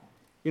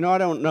You know, I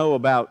don't know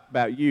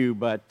about you,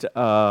 but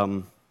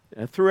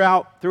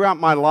throughout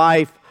my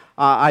life,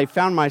 I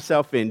found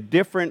myself in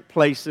different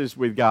places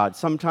with God,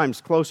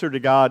 sometimes closer to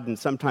God and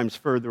sometimes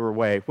further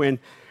away.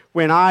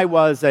 When I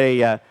was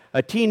a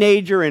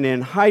teenager and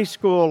in high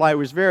school, I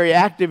was very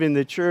active in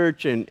the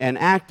church and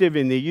active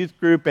in the youth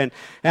group, and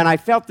I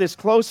felt this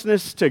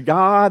closeness to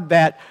God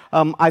that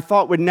I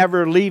thought would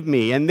never leave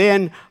me. And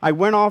then I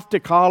went off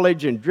to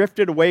college and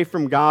drifted away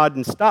from God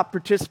and stopped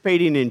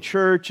participating in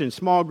church and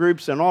small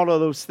groups and all of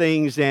those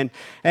things, and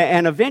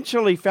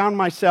eventually found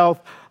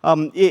myself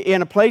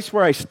in a place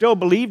where I still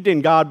believed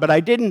in God, but I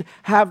didn't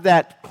have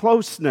that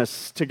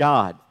closeness to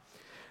God.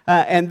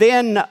 And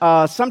then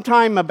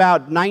sometime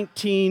about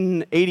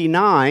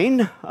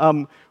 1989,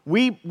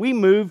 we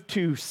moved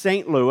to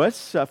St.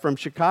 Louis, from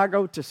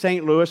Chicago to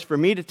St. Louis for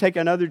me to take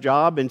another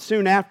job. And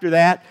soon after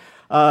that,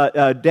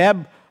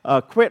 Deb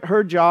quit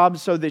her job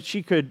so that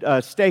she could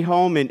stay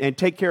home and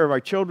take care of our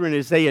children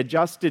as they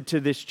adjusted to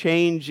this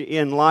change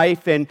in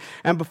life. And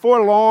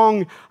before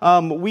long,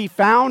 we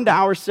found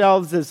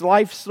ourselves, as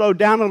life slowed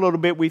down a little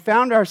bit, we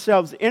found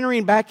ourselves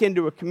entering back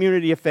into a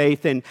community of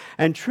faith and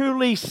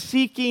truly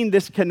seeking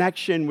this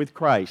connection with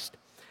Christ.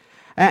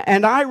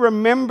 And I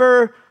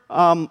remember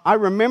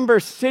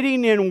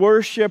sitting in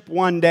worship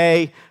one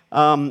day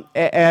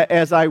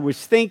as I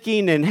was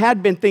thinking and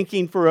had been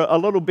thinking for a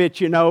little bit,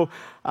 you know,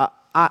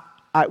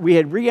 we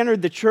had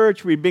re-entered the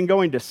church. We'd been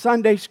going to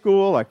Sunday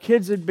school. Our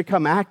kids had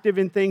become active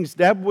in things.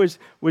 Deb was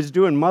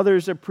doing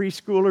mothers of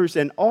preschoolers,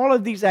 and all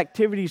of these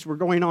activities were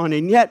going on.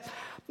 And yet,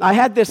 I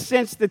had this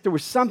sense that there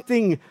was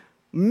something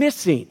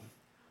missing.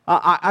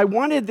 I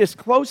wanted this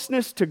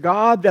closeness to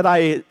God that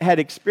I had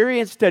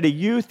experienced at a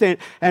youth,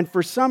 and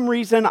for some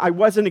reason I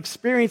wasn't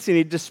experiencing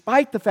it,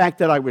 despite the fact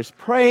that I was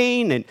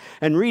praying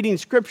and reading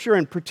Scripture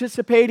and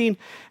participating.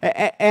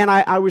 And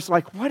I was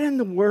like, what in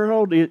the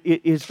world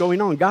is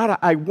going on? God,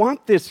 I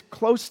want this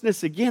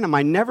closeness again. Am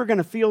I never going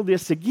to feel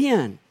this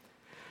again?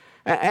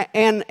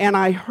 And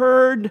I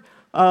heard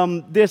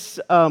this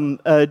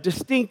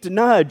distinct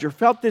nudge, or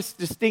felt this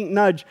distinct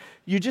nudge.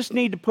 You just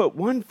need to put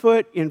one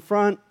foot in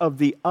front of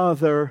the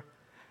other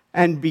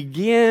and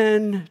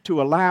begin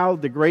to allow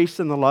the grace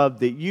and the love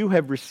that you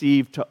have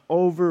received to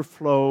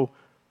overflow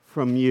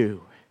from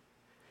you.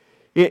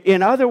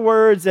 In other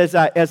words, as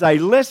I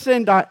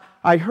listened,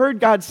 I heard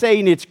God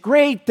saying, it's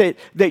great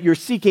that you're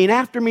seeking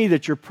after me,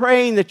 that you're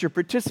praying, that you're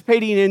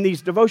participating in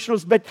these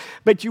devotionals,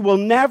 but you will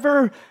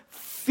never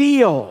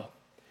feel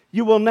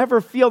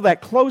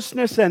that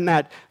closeness and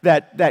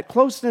that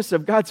closeness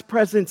of God's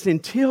presence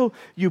until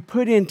you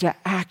put into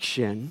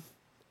action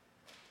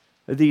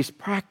these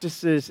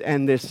practices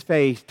and this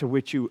faith to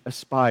which you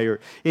aspire,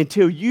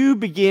 until you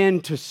begin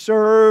to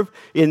serve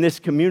in this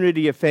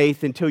community of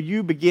faith, until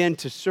you begin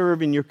to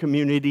serve in your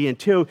community,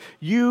 until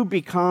you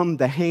become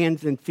the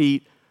hands and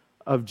feet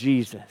of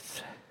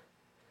Jesus.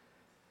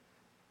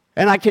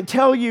 And I can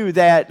tell you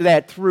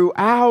that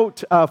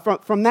throughout,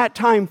 from that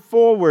time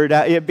forward,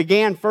 it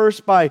began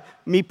first by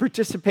me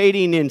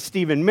participating in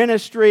Stephen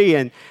ministry,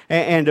 and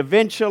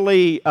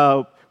eventually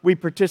we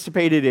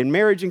participated in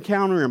marriage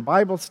encounter and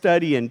Bible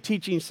study and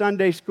teaching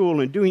Sunday school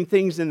and doing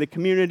things in the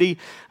community.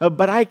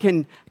 But I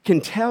can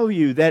tell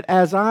you that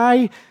as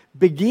I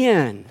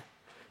begin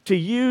to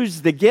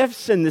use the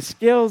gifts and the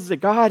skills that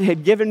God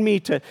had given me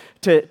to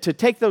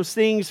take those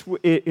things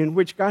in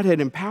which God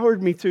had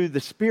empowered me through the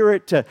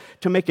Spirit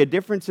to make a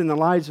difference in the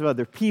lives of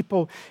other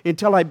people,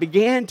 until I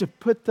began to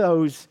put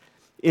those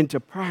into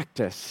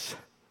practice,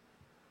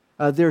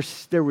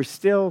 there was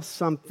still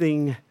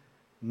something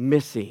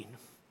missing.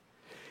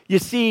 You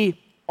see,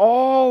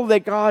 all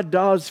that God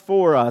does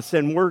for us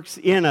and works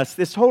in us,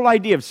 this whole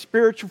idea of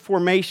spiritual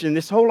formation,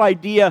 this whole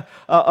idea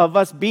of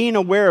us being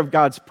aware of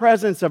God's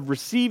presence, of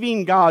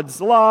receiving God's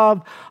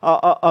love,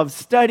 of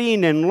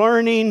studying and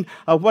learning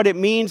what it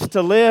means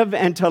to live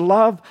and to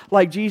love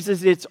like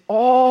Jesus, it's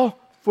all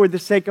for the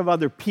sake of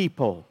other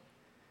people.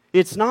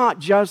 It's not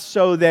just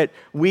so that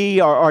we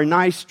are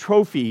nice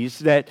trophies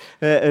that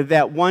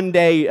one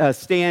day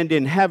stand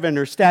in heaven,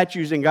 or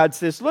statues, and God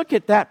says, look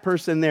at that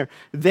person there.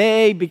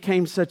 They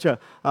became such a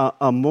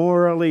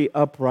morally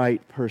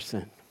upright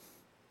person.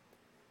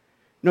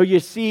 No,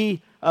 you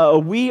see,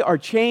 we are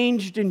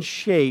changed and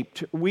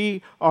shaped.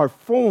 We are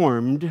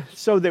formed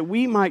so that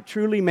we might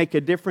truly make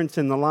a difference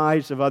in the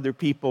lives of other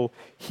people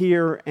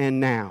here and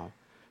now,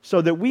 so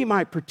that we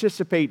might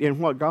participate in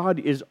what God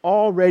is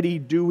already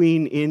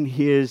doing in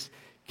His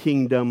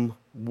kingdom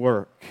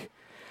work.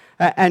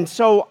 And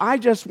so I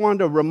just want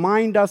to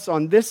remind us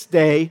on this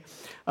day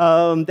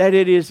that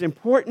it is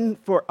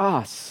important for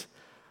us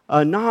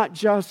not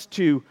just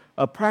to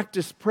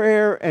practice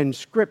prayer and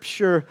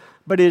Scripture,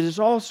 but it is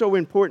also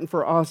important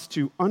for us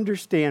to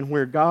understand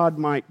where God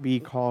might be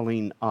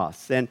calling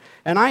us. And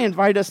I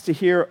invite us to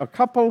hear a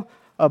couple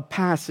of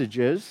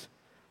passages.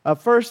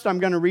 First, I'm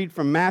going to read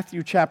from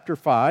Matthew chapter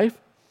 5,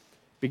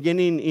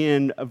 beginning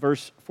in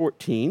verse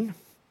 14.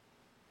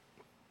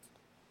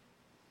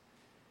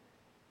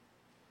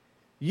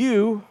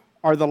 You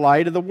are the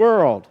light of the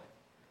world.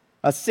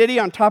 A city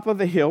on top of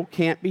a hill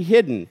can't be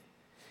hidden.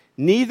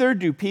 Neither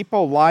do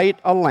people light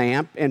a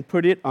lamp and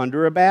put it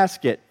under a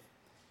basket.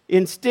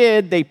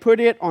 Instead, they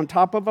put it on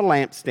top of a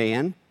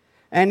lampstand,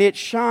 and it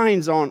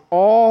shines on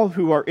all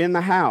who are in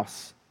the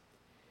house.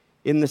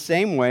 In the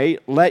same way,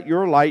 let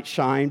your light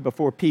shine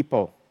before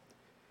people,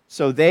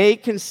 so they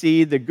can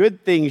see the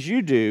good things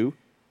you do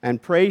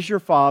and praise your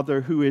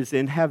Father who is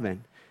in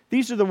heaven.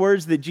 These are the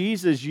words that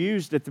Jesus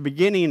used at the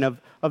beginning of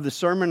the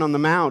Sermon on the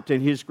Mount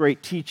and his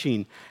great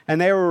teaching.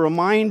 And they were a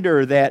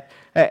reminder that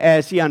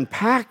as he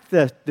unpacked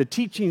the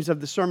teachings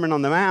of the Sermon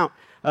on the Mount,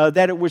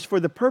 that it was for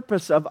the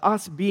purpose of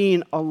us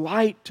being a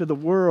light to the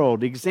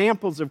world,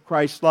 examples of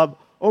Christ's love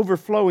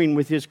overflowing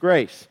with his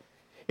grace.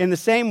 In the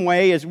same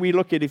way, as we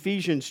look at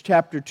Ephesians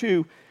chapter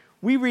 2,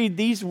 we read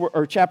these,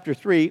 or chapter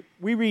 3,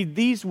 we read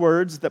these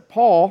words that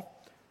Paul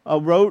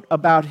wrote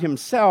about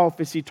himself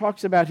as he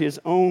talks about his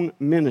own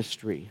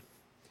ministry.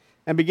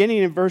 And beginning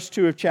in verse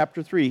 2 of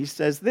chapter 3, he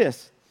says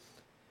this: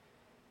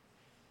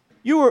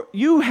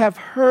 You have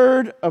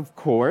heard, of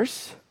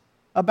course,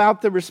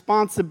 about the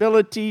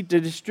responsibility to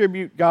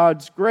distribute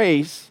God's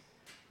grace,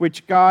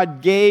 which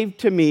God gave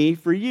to me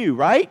for you,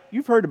 right?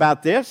 You've heard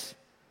about this.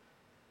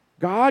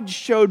 God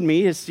showed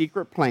me his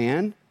secret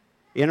plan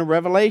in a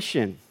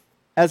revelation.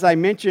 As I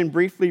mentioned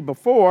briefly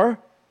before,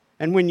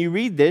 and when you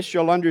read this,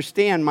 you'll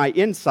understand my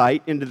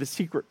insight into the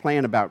secret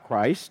plan about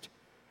Christ.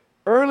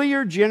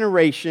 Earlier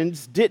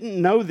generations didn't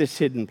know this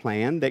hidden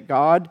plan that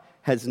God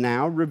has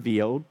now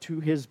revealed to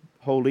his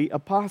holy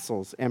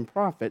apostles and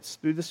prophets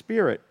through the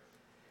Spirit.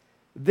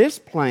 This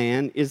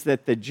plan is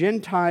that the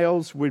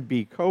Gentiles would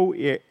be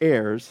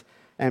co-heirs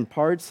and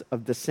parts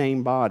of the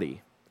same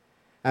body,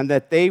 and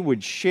that they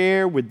would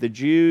share with the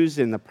Jews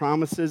in the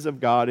promises of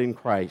God in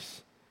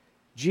Christ,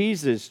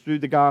 Jesus through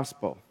the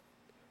gospel.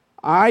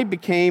 I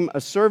became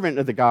a servant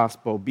of the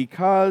gospel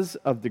because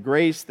of the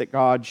grace that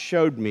God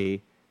showed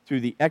me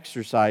through the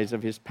exercise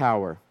of his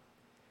power.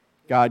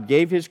 God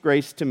gave his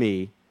grace to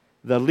me,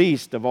 the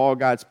least of all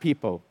God's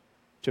people,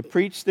 to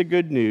preach the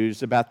good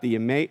news about the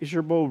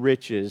immeasurable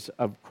riches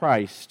of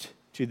Christ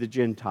to the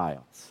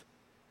Gentiles.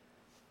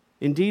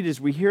 Indeed,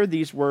 as we hear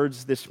these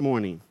words this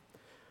morning,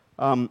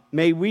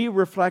 may we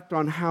reflect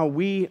on how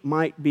we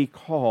might be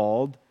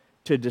called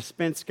to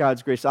dispense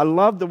God's grace. I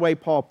love the way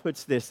Paul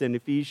puts this in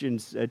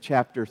Ephesians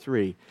chapter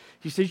 3.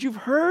 He says, you've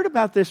heard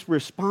about this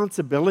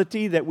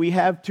responsibility that we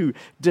have to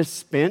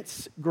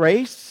dispense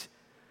grace.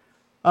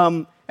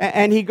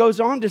 And he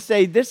goes on to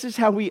say, this is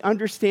how he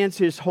understands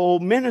his whole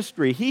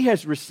ministry. He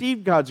has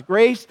received God's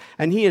grace,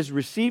 and he has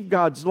received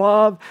God's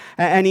love,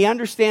 and he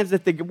understands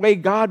that the way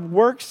God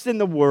works in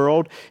the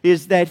world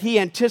is that he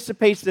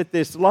anticipates that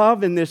this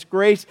love and this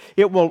grace,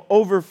 it will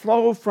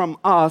overflow from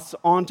us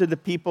onto the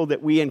people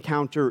that we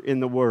encounter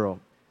in the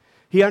world.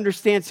 He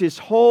understands his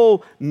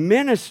whole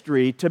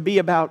ministry to be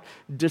about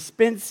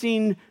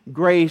dispensing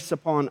grace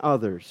upon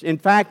others. In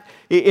fact,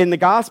 in the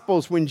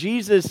Gospels, when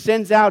Jesus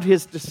sends out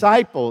his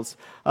disciples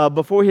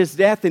before his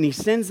death and he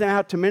sends them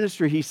out to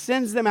ministry, he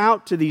sends them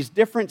out to these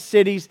different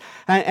cities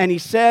and he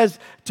says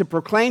to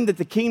proclaim that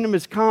the kingdom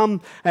has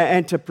come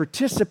and to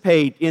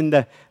participate in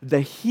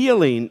the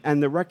healing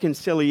and the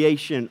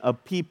reconciliation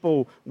of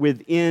people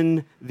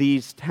within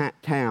these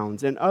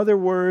towns. In other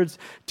words,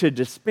 to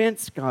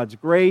dispense God's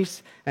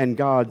grace and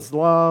God's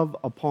love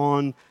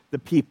upon the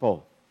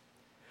people.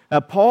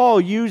 Paul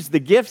used the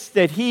gifts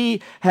that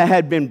he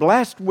had been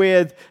blessed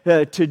with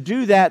to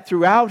do that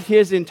throughout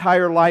his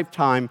entire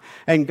lifetime.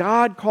 And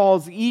God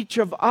calls each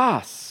of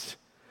us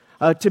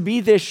to be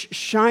this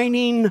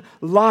shining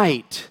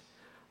light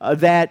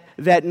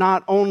that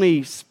not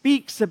only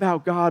speaks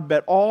about God,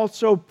 but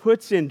also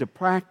puts into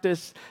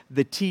practice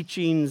the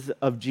teachings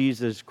of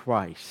Jesus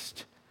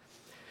Christ.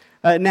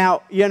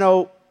 Now, you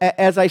know,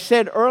 as I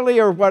said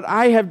earlier, what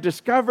I have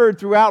discovered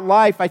throughout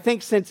life, I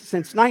think since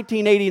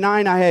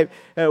 1989,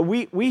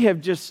 we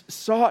have just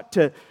sought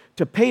to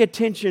pay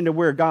attention to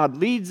where God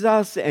leads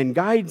us and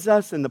guides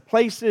us and the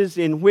places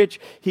in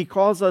which he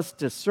calls us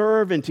to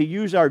serve and to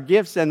use our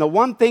gifts. And the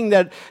one thing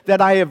that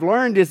I have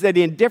learned is that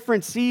in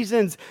different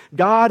seasons,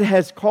 God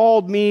has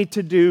called me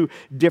to do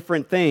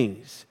different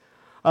things.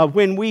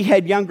 When we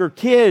had younger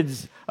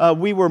kids,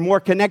 we were more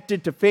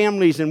connected to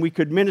families and we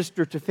could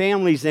minister to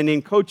families. And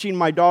in coaching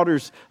my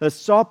daughter's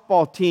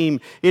softball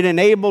team, it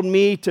enabled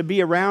me to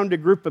be around a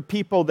group of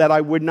people that I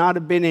would not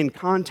have been in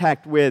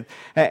contact with.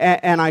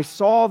 And I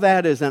saw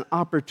that as an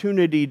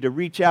opportunity to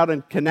reach out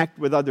and connect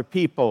with other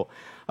people.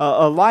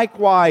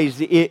 Likewise,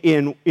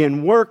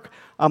 in work,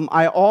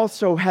 I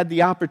also had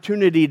the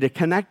opportunity to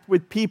connect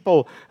with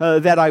people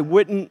that I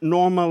wouldn't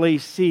normally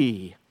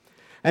see.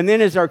 And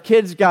then as our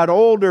kids got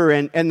older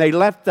and they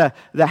left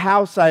the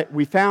house,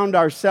 we found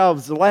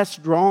ourselves less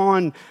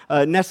drawn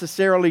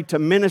necessarily to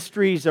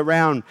ministries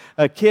around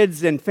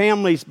kids and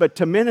families, but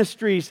to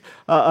ministries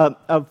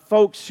of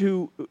folks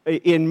who,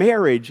 in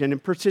marriage and in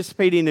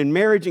participating in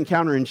marriage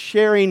encounter and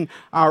sharing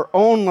our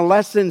own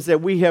lessons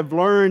that we have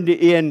learned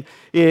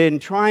in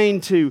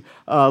trying to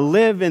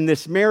live in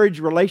this marriage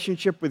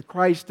relationship with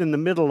Christ in the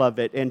middle of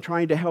it and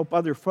trying to help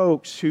other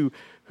folks who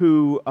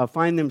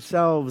find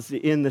themselves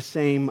in the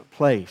same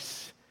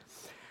place.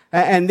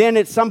 And then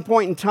at some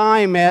point in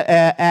time,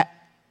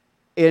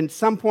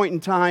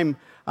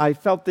 I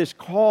felt this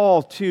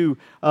call to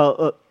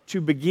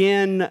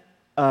begin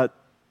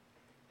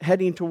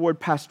heading toward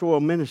pastoral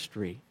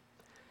ministry.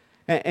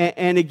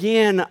 And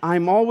again,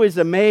 I'm always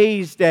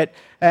amazed at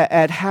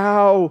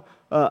how,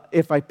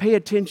 if I pay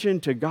attention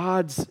to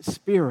God's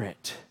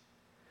Spirit,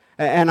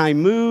 and I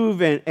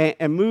move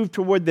and move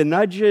toward the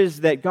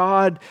nudges that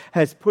God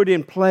has put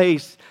in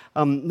place,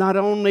 not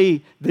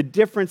only the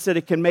difference that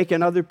it can make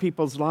in other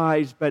people's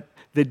lives, but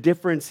the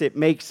difference it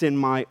makes in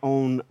my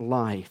own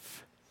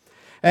life.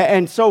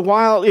 And so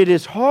while it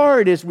is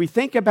hard as we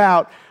think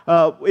about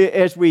what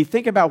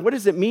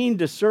does it mean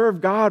to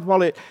serve God,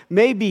 while it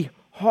may be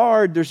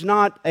hard, there's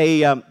not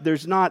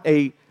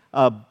a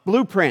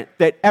blueprint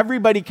that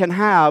everybody can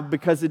have,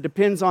 because it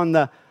depends on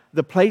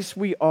the place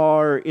we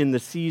are in the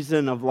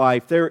season of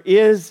life. There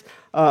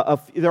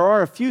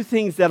are a few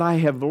things that I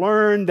have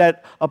learned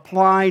that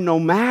apply no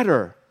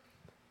matter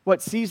what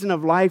season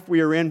of life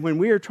we are in, when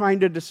we are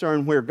trying to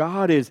discern where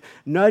God is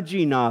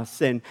nudging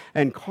us and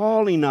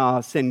calling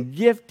us and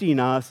gifting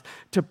us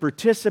to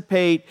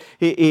participate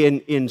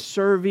in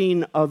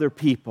serving other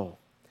people,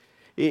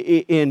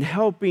 in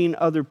helping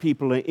other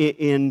people,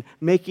 in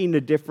making a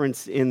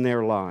difference in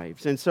their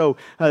lives. And so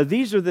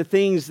these are the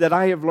things that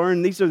I have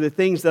learned. These are the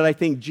things that I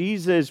think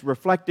Jesus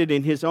reflected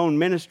in his own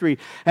ministry.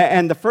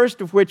 And the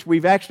first of which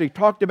we've actually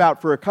talked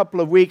about for a couple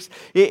of weeks.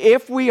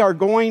 If we are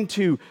going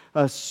to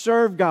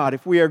serve God,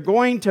 if we are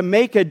going to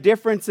make a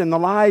difference in the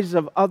lives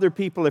of other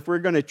people, if we're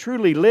going to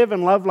truly live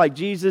and love like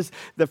Jesus,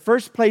 the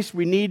first place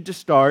we need to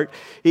start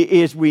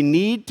is we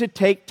need to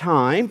take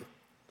time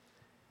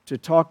to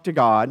talk to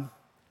God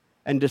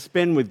and to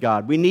spend with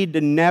God. We need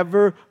to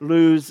never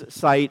lose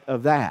sight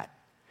of that.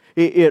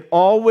 It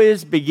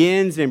always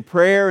begins in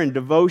prayer and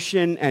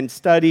devotion and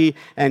study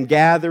and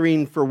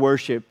gathering for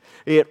worship.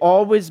 It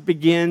always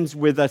begins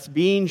with us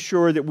being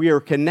sure that we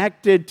are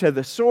connected to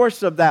the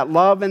source of that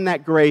love and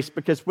that grace,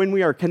 because when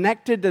we are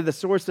connected to the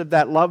source of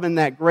that love and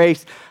that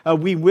grace,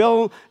 we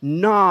will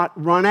not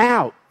run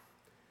out.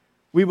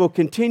 We will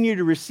continue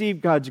to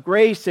receive God's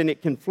grace, and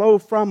it can flow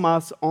from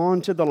us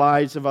onto the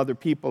lives of other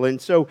people. And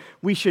so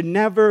we should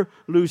never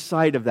lose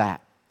sight of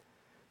that.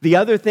 The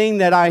other thing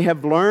that I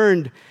have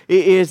learned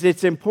is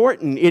it's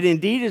important. It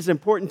indeed is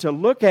important to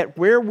look at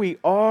where we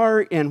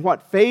are and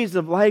what phase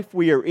of life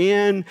we are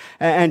in,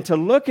 and to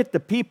look at the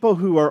people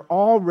who are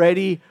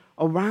already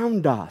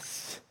around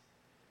us.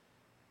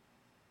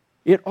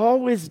 It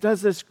always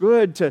does us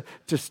good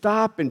to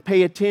stop and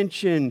pay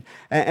attention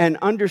and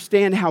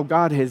understand how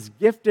God has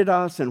gifted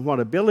us and what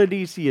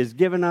abilities he has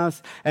given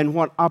us and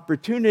what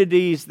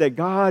opportunities that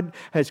God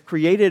has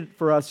created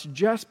for us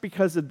just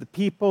because of the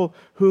people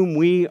whom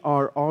we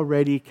are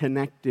already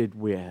connected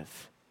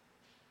with.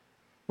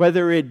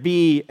 Whether it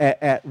be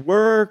at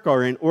work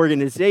or in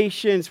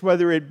organizations,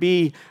 whether it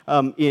be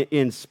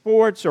in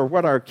sports or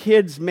what our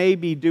kids may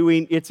be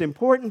doing, it's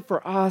important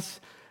for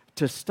us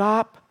to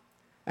stop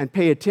and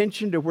pay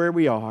attention to where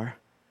we are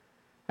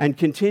and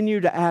continue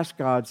to ask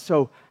God,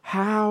 so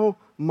how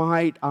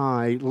might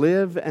I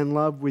live and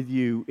love with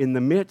you in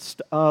the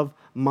midst of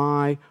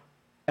my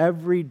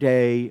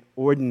everyday,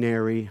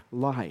 ordinary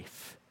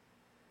life?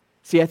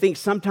 See, I think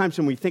sometimes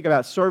when we think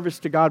about service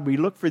to God, we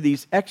look for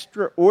these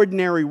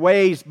extraordinary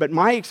ways, but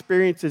my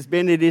experience has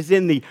been it is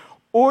in the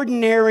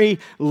ordinary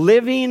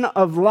living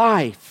of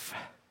life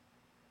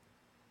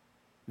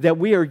that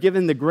we are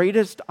given the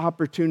greatest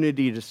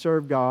opportunity to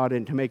serve God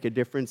and to make a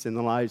difference in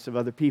the lives of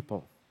other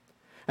people.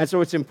 And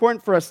so it's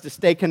important for us to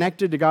stay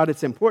connected to God.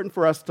 It's important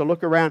for us to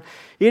look around.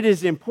 It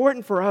is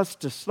important for us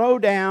to slow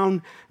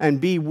down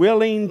and be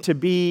willing to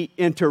be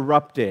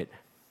interrupted.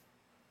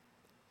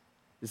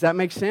 Does that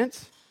make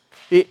sense?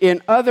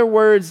 In other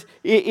words,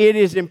 it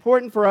is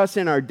important for us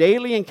in our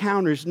daily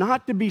encounters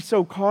not to be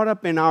so caught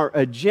up in our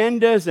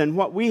agendas and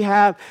what we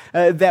have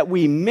that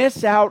we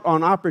miss out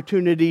on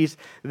opportunities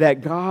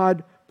that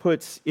God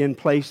puts in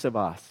place of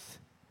us.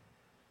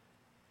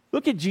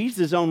 Look at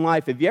Jesus' own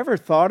life. Have you ever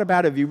thought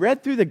about it? Have you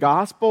read through the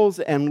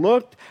Gospels and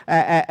looked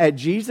at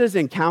Jesus'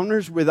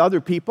 encounters with other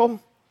people?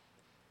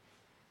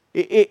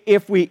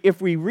 If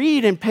we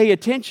read and pay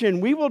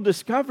attention, we will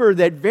discover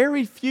that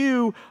very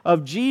few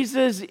of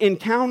Jesus'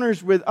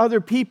 encounters with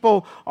other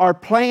people are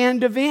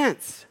planned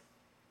events.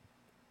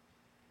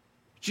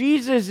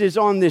 Jesus is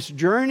on this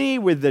journey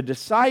with the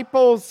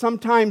disciples.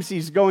 Sometimes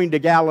he's going to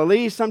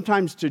Galilee,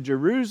 sometimes to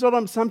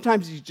Jerusalem,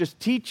 sometimes he's just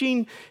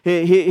teaching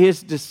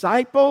his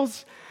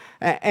disciples.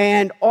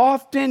 And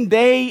often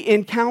they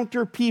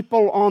encounter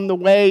people on the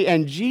way,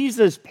 and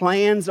Jesus'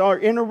 plans are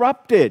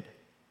interrupted.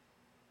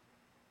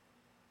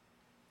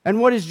 And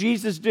what does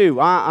Jesus do?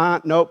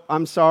 Nope,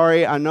 I'm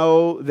sorry. I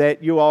know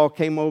that you all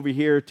came over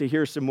here to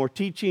hear some more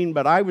teaching,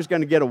 but I was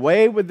going to get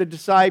away with the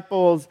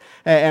disciples,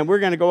 and we're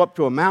going to go up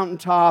to a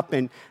mountaintop,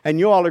 and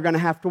you all are going to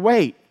have to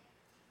wait.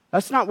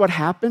 That's not what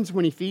happens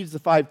when he feeds the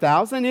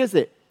 5,000, is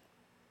it?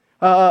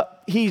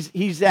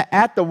 He's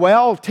at the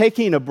well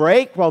taking a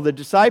break while the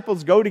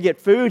disciples go to get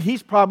food.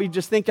 He's probably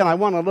just thinking, I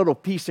want a little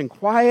peace and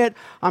quiet.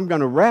 I'm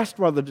going to rest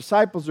while the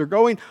disciples are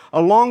going.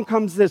 Along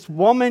comes this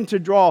woman to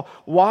draw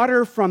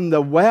water from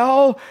the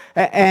well,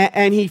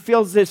 and he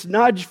feels this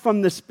nudge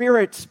from the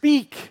Spirit,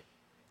 speak,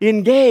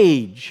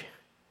 engage.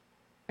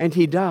 And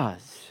he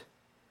does.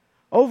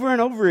 Over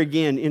and over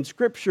again in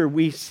Scripture,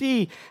 we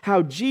see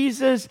how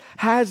Jesus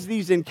has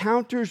these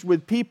encounters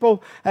with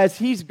people as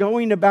he's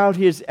going about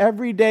his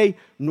everyday,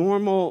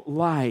 normal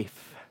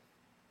life.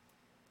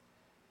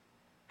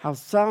 How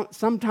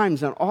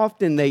sometimes and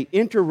often they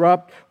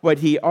interrupt what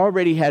he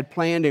already had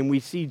planned, and we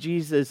see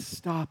Jesus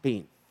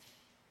stopping,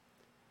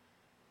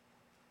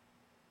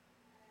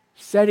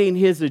 setting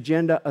his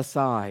agenda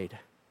aside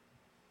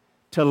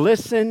to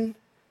listen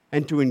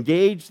and to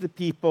engage the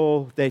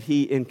people that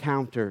he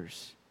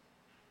encounters,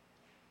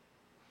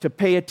 to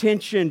pay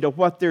attention to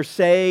what they're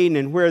saying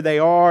and where they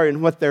are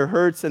and what their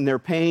hurts and their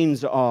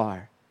pains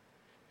are,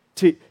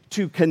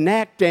 to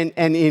connect and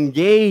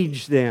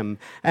engage them.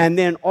 And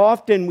then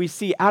often we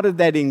see out of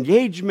that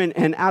engagement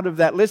and out of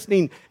that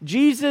listening,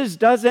 Jesus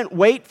doesn't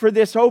wait for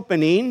this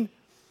opening,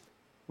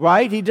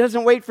 right? He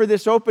doesn't wait for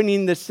this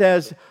opening that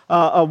says,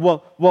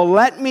 well,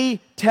 let me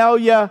tell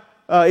you,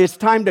 it's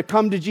time to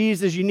come to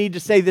Jesus. You need to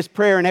say this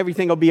prayer and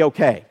everything will be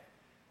okay.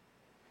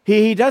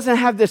 He doesn't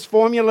have this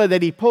formula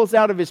that he pulls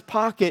out of his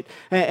pocket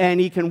and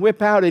he can whip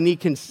out and he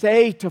can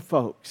say to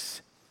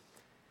folks.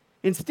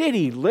 Instead,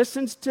 he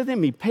listens to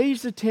them, he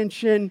pays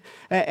attention,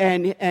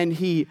 and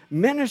he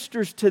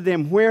ministers to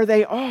them where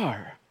they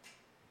are.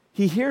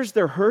 He hears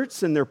their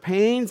hurts and their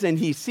pains, and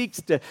he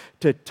seeks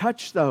to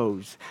touch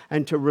those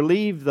and to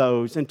relieve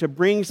those and to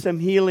bring some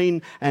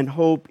healing and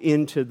hope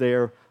into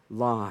their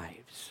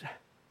lives.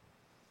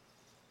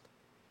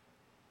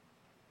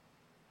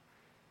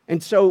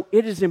 And so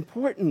it is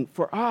important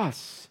for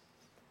us,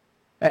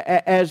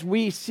 as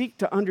we seek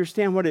to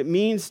understand what it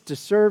means to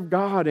serve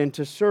God and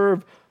to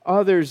serve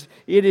others,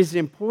 it is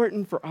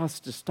important for us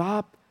to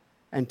stop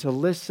and to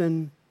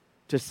listen,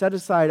 to set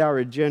aside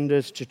our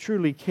agendas, to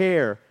truly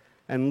care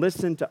and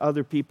listen to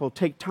other people,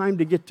 take time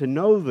to get to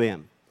know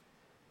them,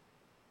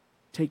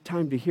 take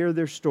time to hear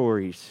their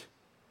stories,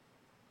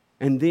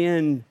 and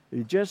then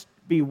just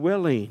be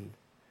willing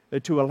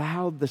to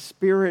allow the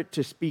Spirit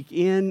to speak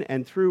in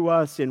and through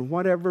us in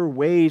whatever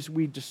ways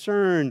we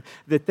discern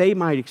that they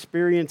might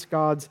experience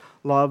God's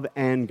love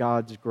and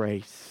God's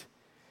grace.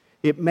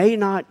 It may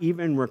not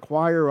even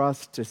require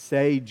us to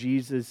say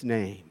Jesus'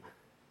 name.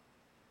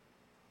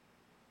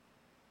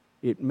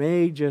 It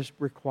may just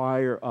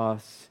require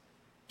us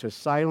to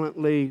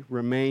silently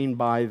remain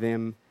by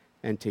them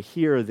and to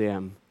hear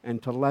them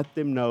and to let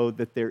them know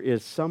that there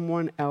is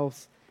someone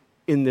else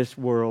in this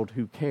world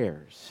who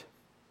cares.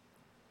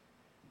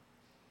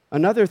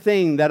 Another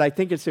thing that I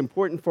think it's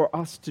important for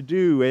us to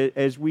do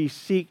as we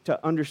seek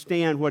to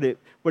understand what it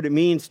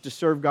means to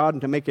serve God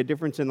and to make a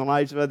difference in the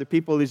lives of other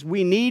people is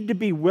we need to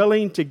be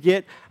willing to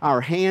get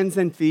our hands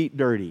and feet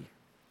dirty.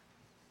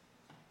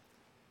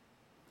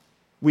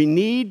 We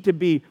need to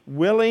be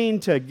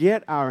willing to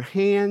get our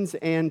hands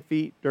and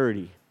feet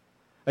dirty.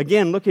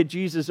 Again, look at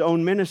Jesus'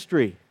 own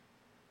ministry.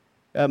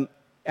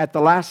 At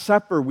the Last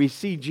Supper, we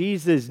see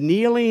Jesus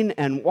kneeling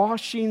and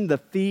washing the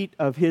feet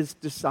of his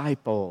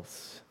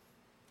disciples.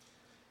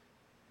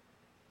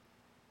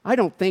 I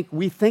don't think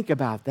we think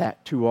about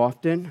that too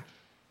often.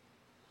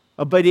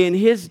 But in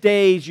his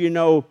days,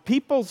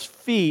 people's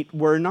feet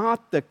were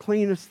not the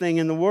cleanest thing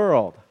in the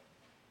world.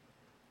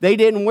 They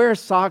didn't wear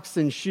socks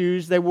and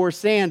shoes, they wore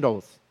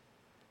sandals.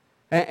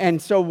 And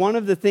so one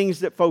of the things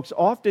that folks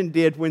often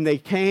did when they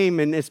came,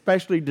 and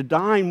especially to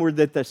dine, were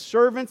that the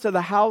servants of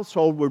the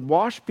household would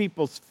wash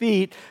people's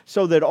feet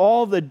so that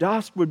all the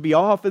dust would be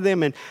off of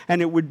them,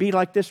 and it would be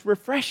like this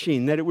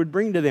refreshing that it would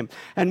bring to them.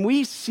 And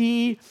we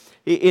see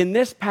in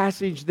this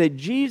passage that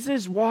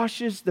Jesus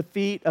washes the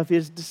feet of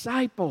his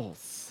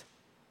disciples,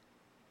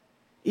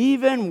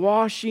 even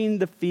washing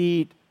the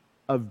feet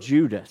of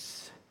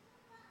Judas,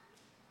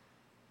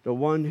 the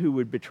one who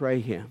would betray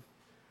him.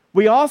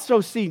 We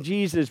also see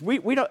Jesus, we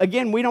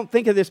don't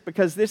think of this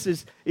because this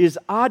is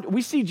odd.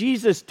 We see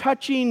Jesus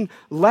touching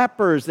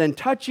lepers and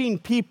touching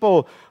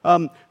people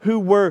who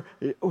were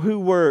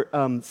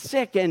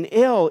sick and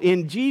ill.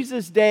 In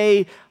Jesus'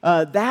 day,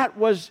 that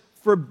was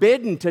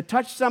forbidden. To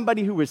touch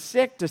somebody who was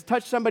sick, to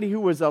touch somebody who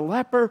was a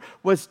leper,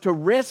 was to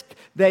risk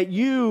that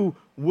you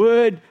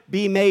would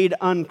be made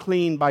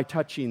unclean by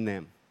touching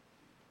them.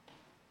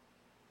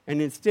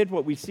 And instead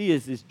what we see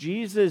is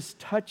Jesus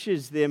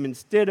touches them.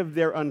 Instead of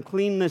their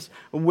uncleanness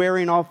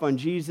wearing off on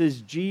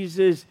Jesus,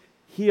 Jesus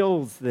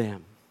heals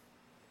them.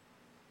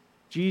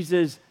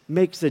 Jesus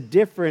makes a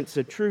difference,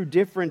 a true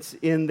difference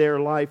in their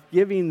life,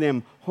 giving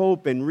them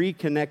hope and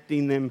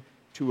reconnecting them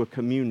to a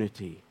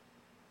community.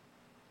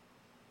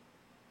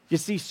 You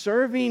see,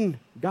 serving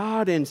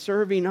God and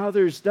serving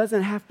others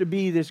doesn't have to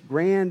be this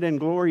grand and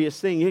glorious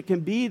thing. It can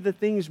be the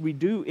things we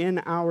do in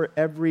our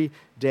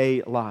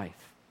everyday life.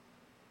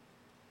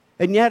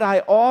 And yet I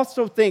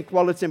also think,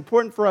 well, it's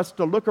important for us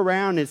to look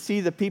around and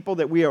see the people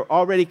that we are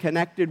already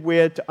connected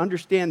with, to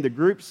understand the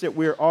groups that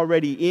we're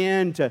already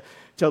in, to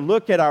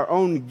look at our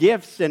own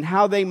gifts and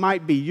how they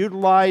might be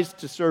utilized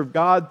to serve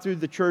God through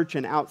the church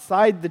and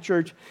outside the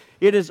church.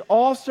 It is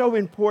also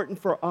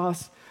important for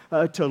us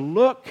to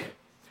look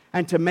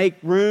and to make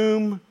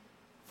room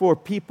for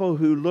people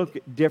who look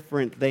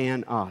different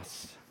than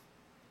us.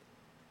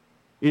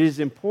 It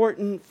is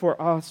important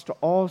for us to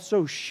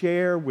also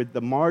share with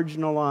the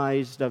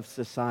marginalized of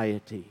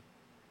society.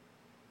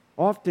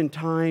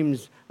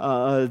 Oftentimes,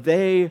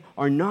 they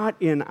are not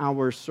in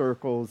our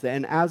circles,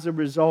 and as a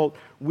result,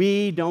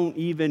 we don't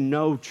even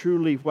know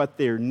truly what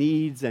their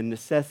needs and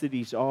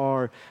necessities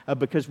are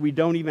because we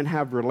don't even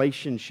have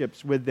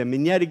relationships with them.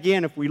 And yet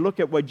again, if we look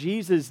at what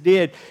Jesus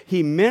did,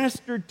 He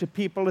ministered to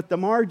people at the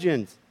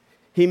margins.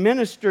 He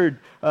ministered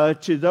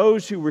to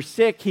those who were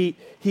sick.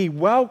 He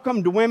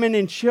welcomed women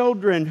and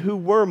children who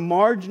were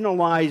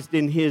marginalized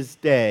in His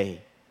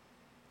day.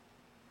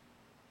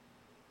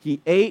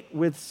 He ate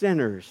with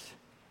sinners,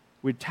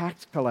 with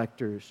tax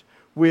collectors,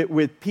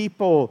 with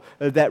people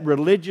that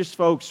religious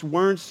folks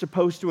weren't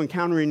supposed to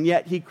encounter, and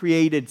yet He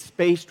created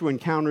space to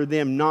encounter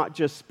them, not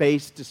just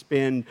space to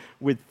spend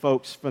with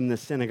folks from the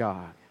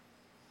synagogue.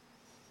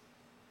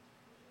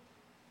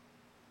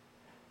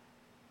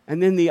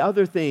 And then the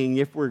other thing,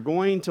 if we're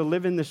going to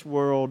live in this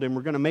world and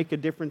we're going to make a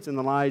difference in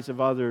the lives of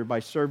others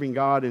by serving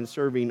God and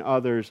serving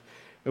others,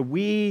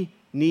 we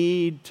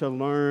need to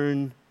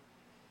learn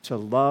to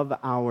love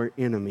our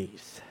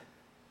enemies.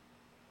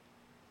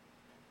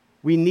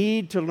 We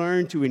need to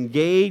learn to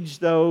engage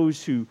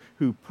those who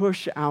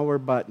push our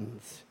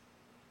buttons.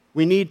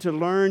 We need to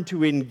learn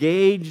to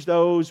engage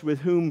those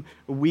with whom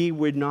we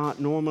would not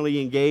normally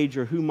engage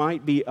or who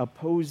might be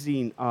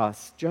opposing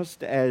us,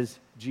 just as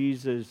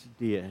Jesus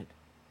did.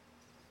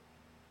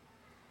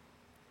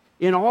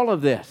 In all of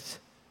this,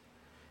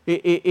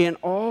 it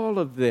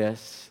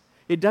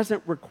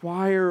doesn't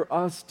require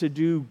us to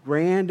do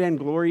grand and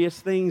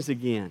glorious things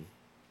again.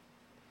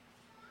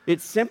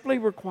 It simply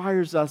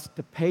requires us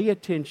to pay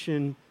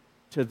attention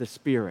to the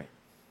Spirit,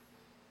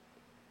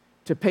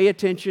 to pay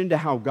attention to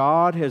how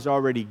God has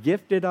already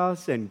gifted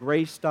us and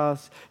graced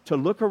us, to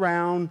look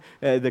around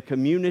the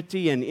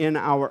community and in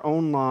our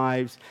own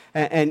lives,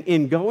 and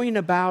in going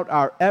about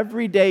our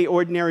everyday,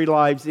 ordinary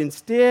lives,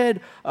 instead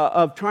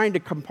of trying to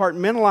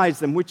compartmentalize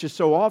them, which is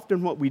so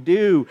often what we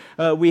do.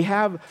 We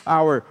have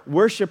our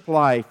worship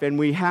life, and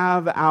we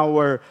have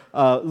our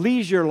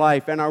leisure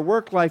life, and our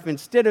work life.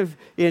 Instead of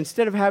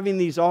having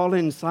these all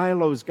in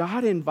silos,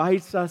 God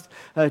invites us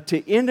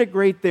to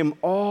integrate them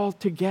all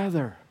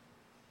together,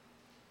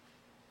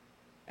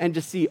 and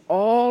to see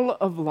all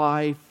of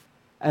life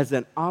as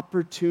an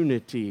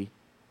opportunity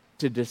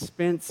to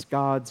dispense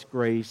God's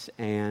grace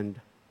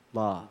and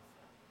love.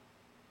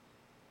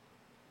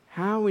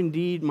 How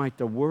indeed might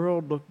the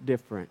world look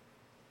different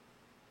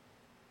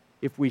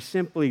if we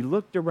simply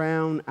looked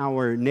around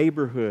our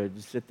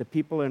neighborhoods, at the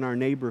people in our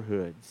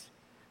neighborhoods,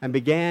 and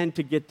began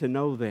to get to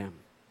know them?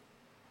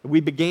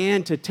 We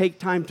began to take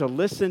time to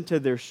listen to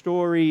their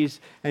stories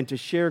and to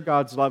share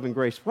God's love and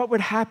grace. What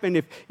would happen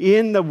if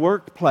in the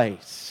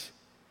workplace,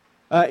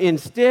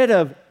 instead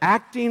of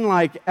acting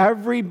like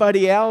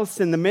everybody else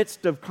in the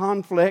midst of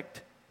conflict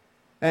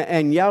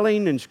and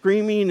yelling and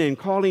screaming and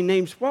calling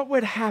names, what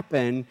would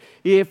happen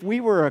if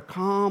we were a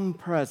calm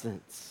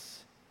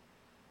presence?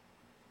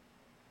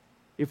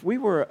 If we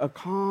were a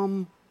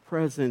calm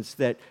presence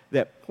that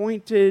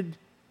pointed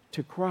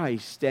to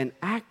Christ and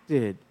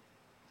acted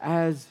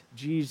as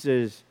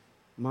Jesus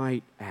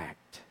might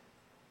act.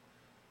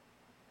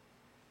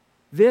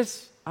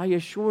 This, I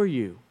assure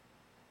you,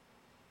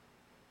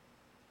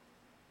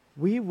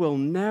 we will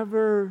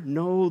never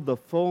know the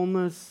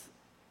fullness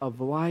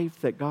of life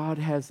that God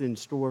has in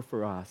store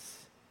for us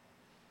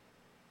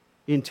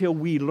until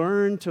we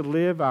learn to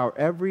live our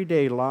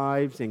everyday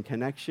lives in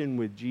connection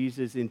with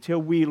Jesus, until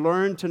we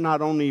learn to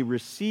not only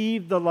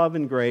receive the love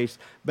and grace,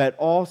 but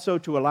also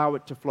to allow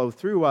it to flow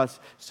through us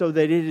so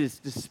that it is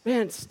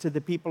dispensed to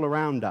the people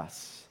around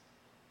us.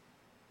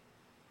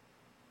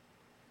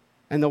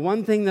 And the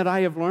one thing that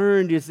I have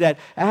learned is that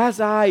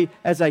as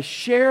I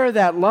share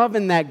that love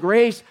and that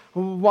grace,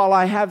 while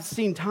I have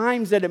seen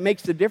times that it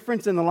makes a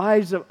difference in the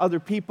lives of other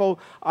people,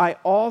 I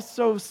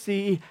also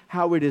see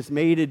how it has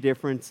made a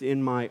difference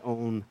in my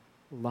own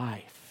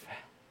life.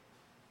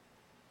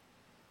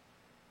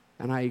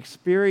 And I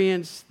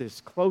experience this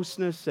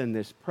closeness and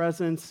this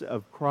presence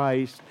of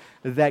Christ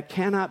that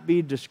cannot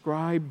be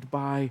described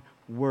by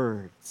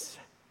words.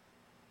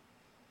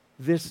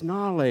 This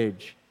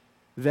knowledge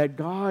that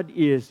God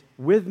is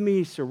with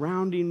me,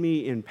 surrounding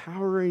me,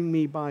 empowering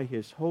me by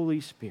His Holy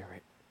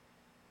Spirit,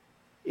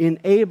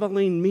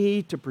 enabling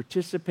me to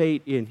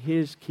participate in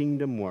His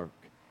kingdom work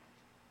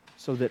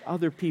so that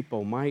other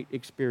people might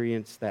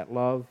experience that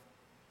love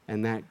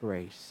and that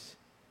grace.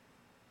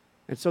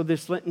 And so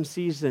this Lenten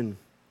season,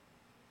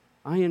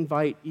 I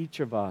invite each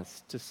of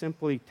us to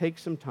simply take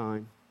some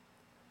time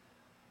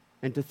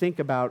and to think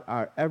about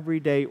our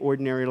everyday,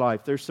 ordinary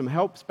life. There's some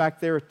helps back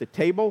there at the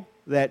table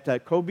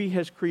that Kobe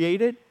has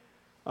created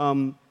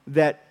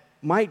that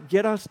might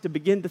get us to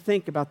begin to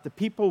think about the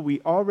people we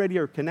already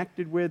are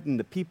connected with and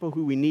the people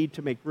who we need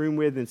to make room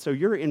with. And so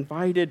you're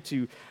invited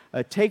to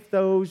take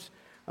those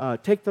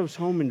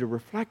home and to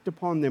reflect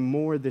upon them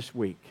more this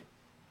week.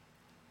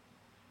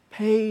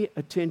 Pay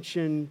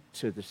attention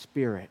to the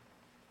Spirit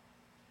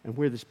and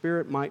where the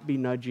Spirit might be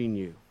nudging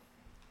you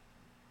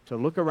to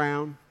look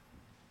around,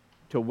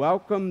 to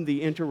welcome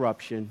the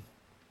interruption,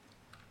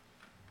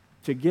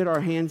 to get our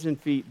hands and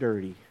feet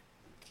dirty,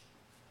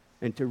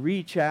 and to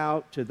reach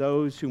out to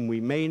those whom we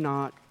may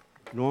not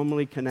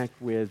normally connect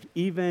with,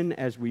 even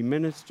as we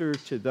minister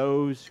to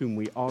those whom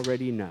we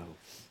already know.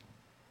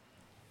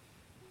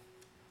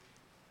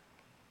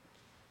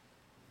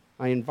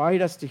 I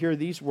invite us to hear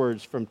these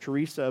words from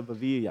Teresa of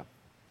Avila.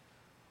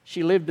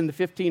 She lived in the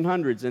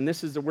 1500s, and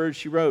this is the words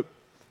she wrote.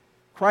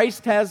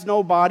 Christ has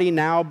no body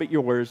now but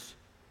yours,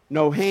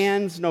 no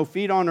hands, no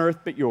feet on earth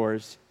but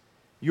yours.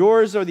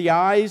 Yours are the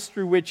eyes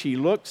through which he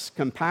looks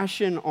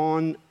compassion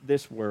on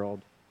this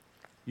world.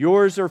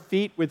 Yours are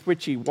feet with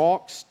which he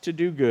walks to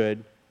do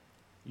good.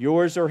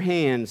 Yours are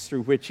hands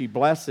through which he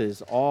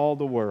blesses all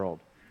the world.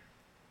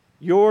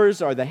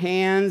 Yours are the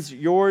hands,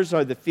 yours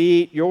are the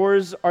feet,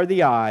 yours are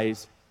the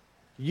eyes.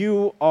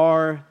 You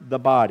are the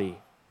body.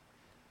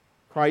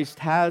 Christ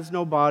has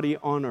no body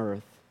on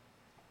earth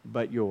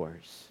but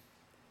yours.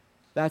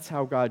 That's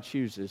how God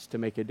chooses to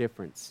make a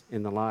difference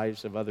in the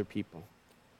lives of other people.